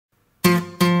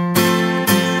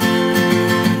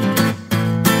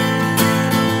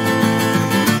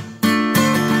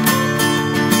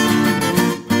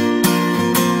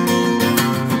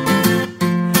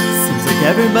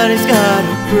Everybody's got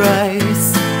a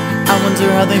price. I wonder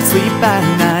how they sleep at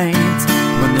night.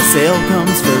 When the sale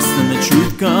comes first and the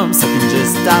truth comes second,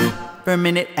 just stop for a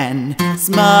minute and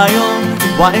smile.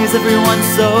 Why is everyone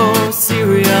so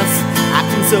serious,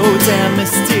 acting so damn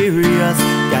mysterious?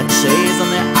 Got shades on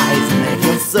their eyes and their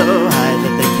heels so high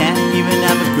that they can't even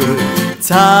have a good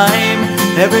time.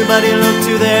 Everybody look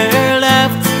to their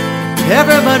left,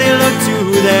 everybody look to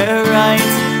their right.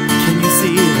 Can you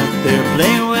see that they're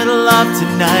playing with love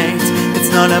tonight?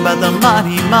 It's not about the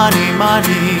money, money,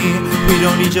 money. We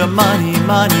don't need your money,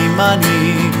 money,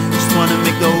 money. Just wanna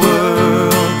make the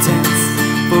world dance.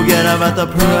 Forget about the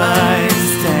price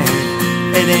tag.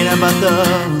 It ain't about the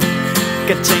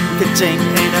ka-ching, ka-ching.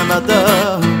 Ain't about the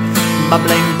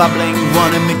bubbling, bubbling.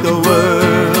 Wanna make the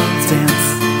world dance.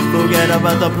 Forget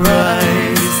about the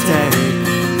price tag.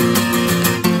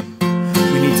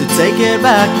 We need to take it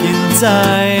back in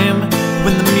time,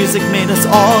 when the music made us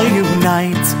all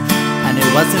unite. And it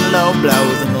wasn't low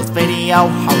blows and those fading out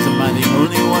hows. Am I the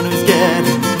only one who's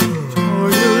getting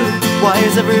tired? Why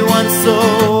is everyone so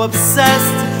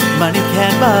obsessed? Money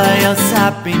can't buy us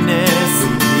happiness.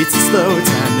 We need to slow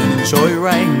down and enjoy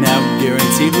right now.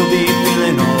 Guaranteed we'll be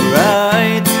feeling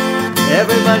alright.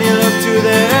 Everybody look to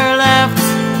their left,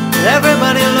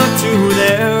 everybody look to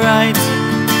their right.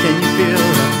 Can you feel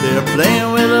that they're playing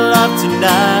with love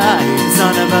tonight? It's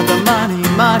not about the money,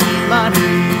 money,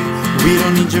 money. We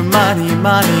don't need your money,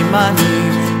 money, money.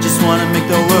 Just wanna make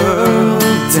the world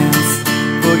dance.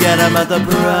 Forget about the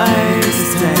price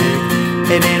tag.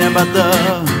 It ain't about the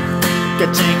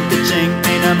ka-ching, ka-ching.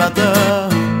 Ain't about the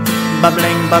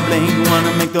bubbling, bubbling.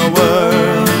 Wanna make the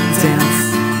world dance.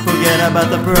 Forget about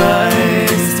the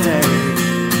price tag.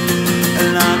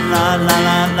 La la la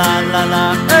la la la la.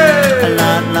 Hey.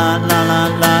 La la la la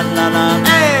la la la.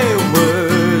 Hey.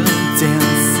 World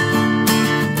dance.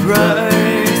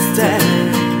 Price tag.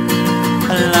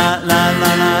 La la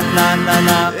la la la la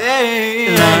la.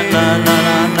 Hey. La la la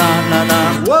la la la la.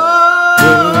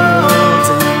 World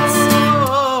dance.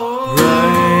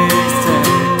 Price tag.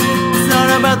 It's not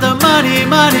about the money,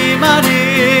 money, money.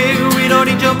 We don't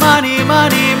need your money,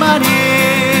 money, money.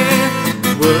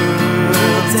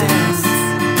 World dance.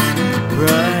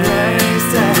 Price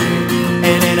tag.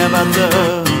 It ain't about the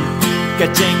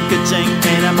ka-ching, ka-ching.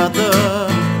 Ain't about the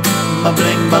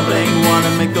bubbling, bubbling.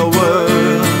 Wanna make the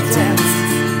world dance.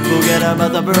 Forget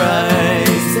about the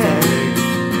price tag.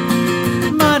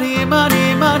 Money, money,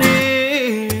 money.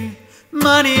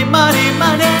 Money, money,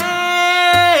 money.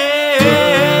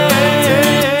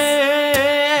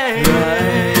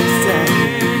 Price tag.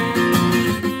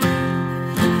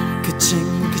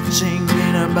 Ka-ching, ka-ching.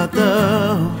 Ain't about the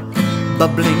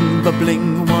bubbling, bubbling.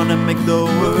 Wanna make the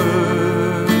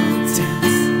world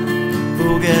dance.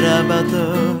 Forget about the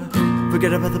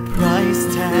price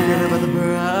tag. Forget about the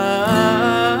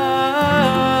price.